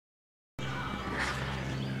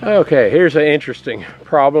Okay, here's an interesting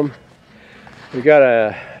problem. We got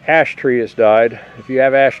a ash tree that's died. If you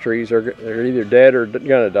have ash trees, they're either dead or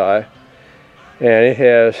gonna die. And it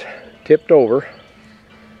has tipped over,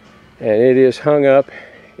 and it is hung up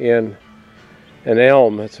in an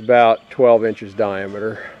elm that's about 12 inches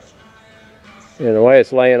diameter. And the way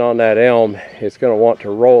it's laying on that elm, it's going to want to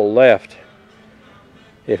roll left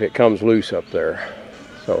if it comes loose up there.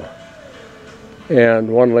 So, and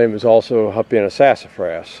one limb is also up in a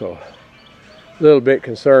sassafras, so a little bit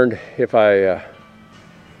concerned if I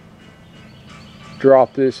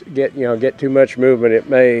drop this, get too much movement, it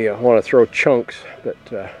may want to throw chunks. But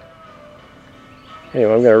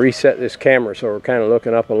anyway, I'm going to reset this camera so we're kind of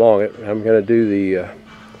looking up along it. I'm going to do the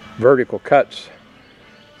vertical cuts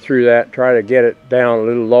through that, try to get it down a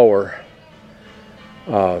little lower.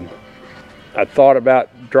 I thought about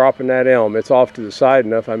dropping that elm. It's off to the side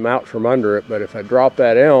enough, I'm out from under it, but if I drop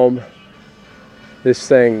that elm, this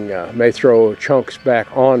thing may throw chunks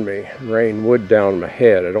back on me and rain wood down my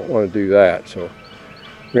head. I don't want to do that, so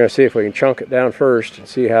we're going to see if we can chunk it down first and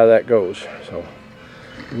see how that goes. So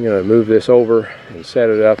I'm going to move this over and set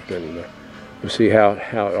it up, and we'll see how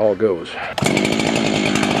it all goes.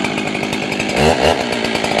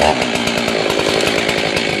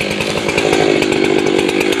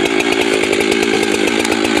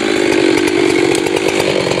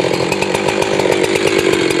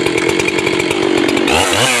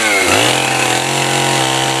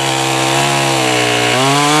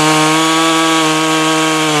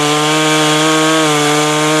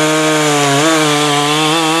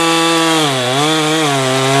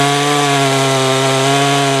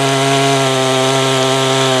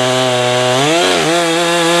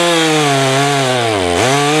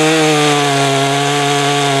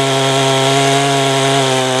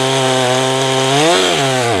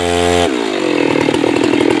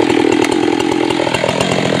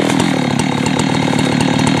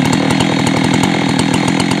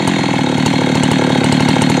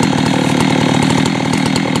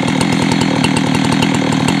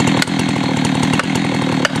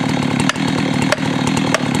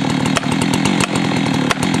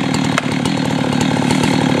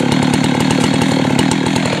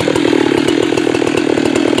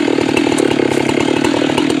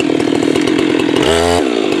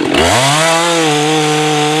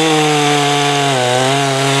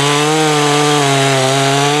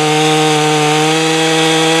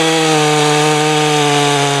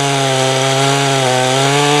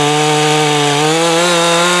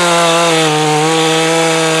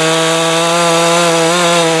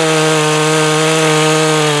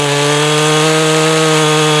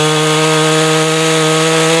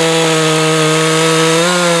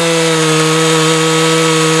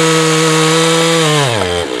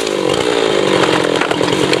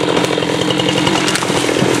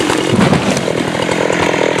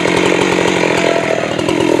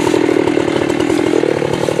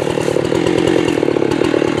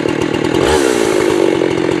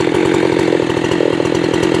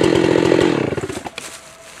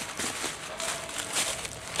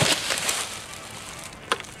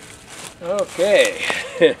 Okay,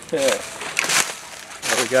 well,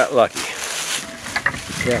 we got lucky.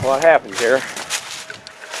 Yeah, what happened here,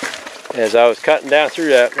 as I was cutting down through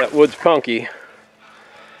that wood's punky,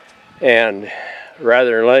 and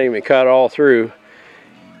rather than letting me cut all through,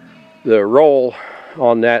 the roll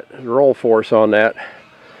force on that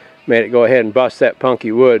made it go ahead and bust that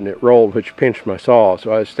punky wood, and it rolled, which pinched my saw.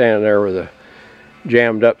 So I was standing there with a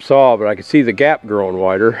jammed up saw, but I could see the gap growing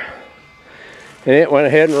wider, and it went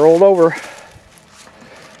ahead and rolled over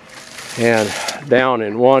and down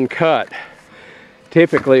in one cut.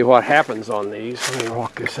 Typically what happens on these, let me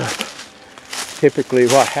walk this up. Typically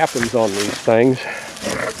what happens on these things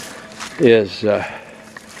is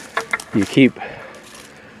you keep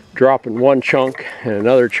dropping one chunk and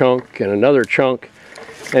another chunk and another chunk,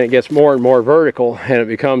 and it gets more and more vertical, and it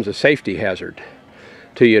becomes a safety hazard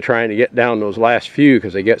to you trying to get down those last few,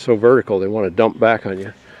 because they get so vertical they want to dump back on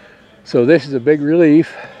you. So this is a big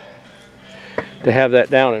relief to have that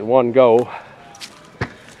down in one go.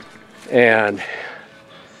 And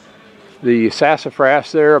the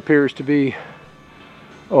sassafras there appears to be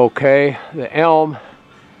okay. The elm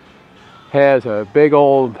has a big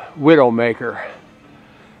old widowmaker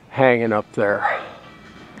hanging up there.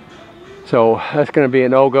 So that's going to be a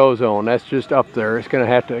no-go zone. That's just up there. It's going to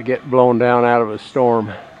have to get blown down out of a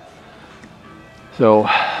storm. So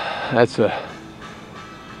that's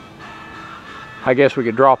I guess we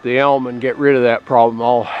could drop the elm and get rid of that problem.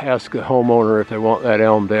 I'll ask the homeowner if they want that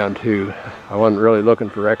elm down too. I wasn't really looking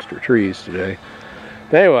for extra trees today.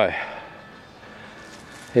 But anyway,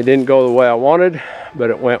 it didn't go the way I wanted, but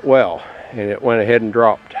it went well, and it went ahead and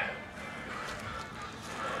dropped.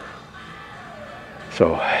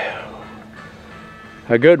 So,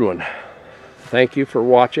 a good one. Thank you for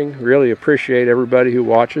watching. Really appreciate everybody who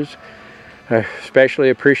watches. I especially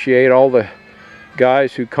appreciate all the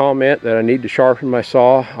guys who comment that I need to sharpen my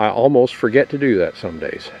saw. I almost forget to do that some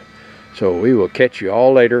days. So we will catch you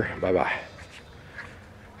all later. Bye-bye.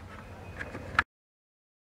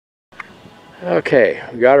 Okay,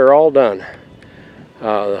 we got her all done.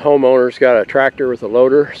 The homeowner's got a tractor with a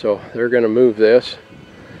loader, so they're going to move this.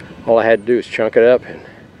 All I had to do is chunk it up, and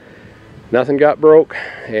nothing got broke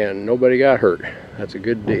and nobody got hurt. That's a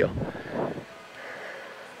good deal.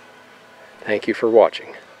 Thank you for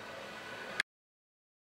watching.